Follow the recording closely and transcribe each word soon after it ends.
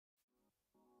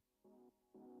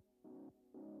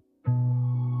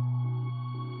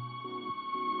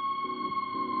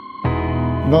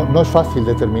No es fácil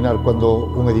determinar cuándo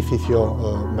un edificio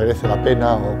merece la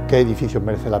pena o qué edificio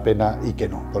merece la pena y qué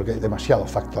no, porque hay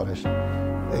demasiados factores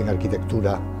en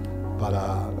arquitectura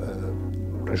para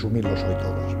resumirlos hoy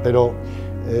todos. Pero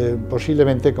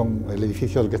posiblemente con el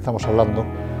edificio del que estamos hablando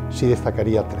sí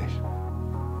destacaría tres.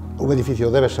 Un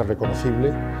edificio debe ser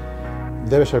reconocible,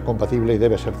 debe ser compatible y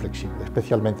debe ser flexible,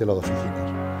 especialmente lo de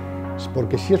oficinas.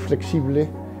 Porque si es flexible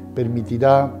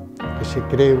permitirá que se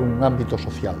cree un ámbito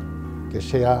social, que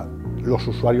sea los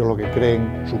usuarios lo que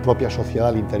creen su propia sociedad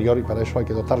al interior, y para eso hay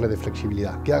que dotarle de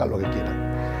flexibilidad, que hagan lo que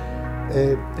quieran.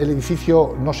 El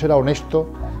edificio no será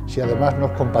honesto si además no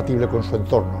es compatible con su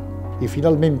entorno, y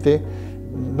finalmente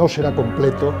no será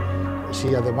completo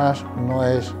si además no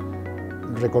es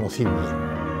reconocible.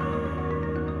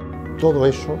 Todo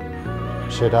eso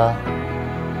será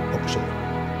oxxeo.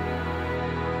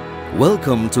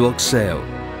 Welcome to oxxeo.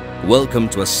 Welcome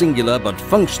to a singular but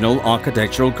functional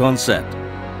architectural concept.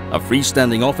 A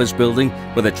freestanding office building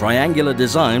with a triangular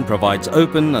design provides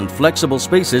open and flexible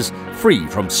spaces free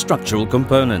from structural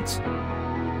components.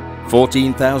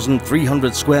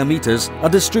 14,300 square meters are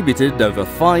distributed over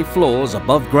 5 floors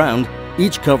above ground,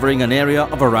 each covering an area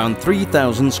of around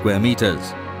 3,000 square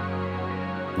meters.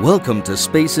 Welcome to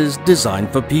spaces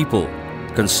designed for people,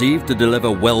 conceived to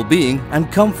deliver well-being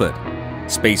and comfort.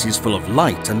 Spaces full of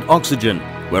light and oxygen,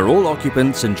 where all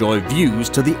occupants enjoy views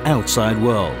to the outside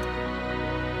world.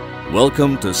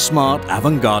 Welcome to smart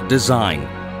avant-garde design,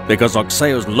 because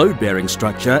oxxeo's load-bearing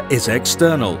structure is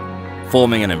external,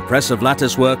 forming an impressive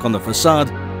latticework on the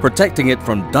facade, protecting it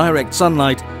from direct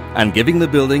sunlight and giving the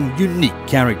building unique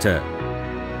character.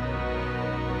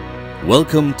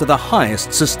 Welcome to the highest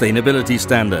sustainability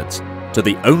standards, to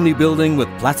the only building with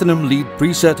Platinum LEED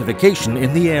pre-certification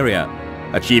in the area,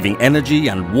 achieving energy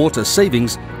and water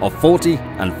savings of 40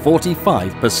 and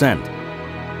 45%.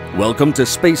 Welcome to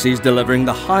spaces delivering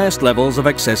the highest levels of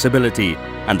accessibility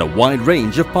and a wide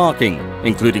range of parking,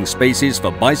 including spaces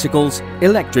for bicycles,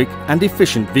 electric and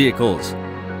efficient vehicles.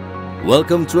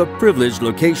 Welcome to a privileged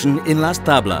location in Las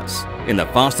Tablas, in the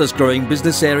fastest growing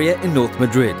business area in North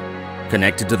Madrid,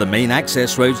 connected to the main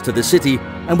access roads to the city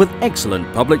and with excellent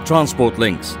public transport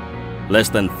links. Less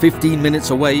than 15 minutes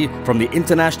away from the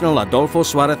International Adolfo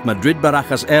Suárez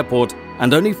Madrid-Barajas Airport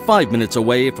and only 5 minutes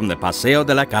away from the Paseo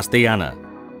de la Castellana.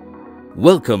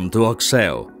 Welcome to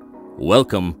oxxeo.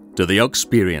 Welcome to the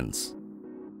oxxperience.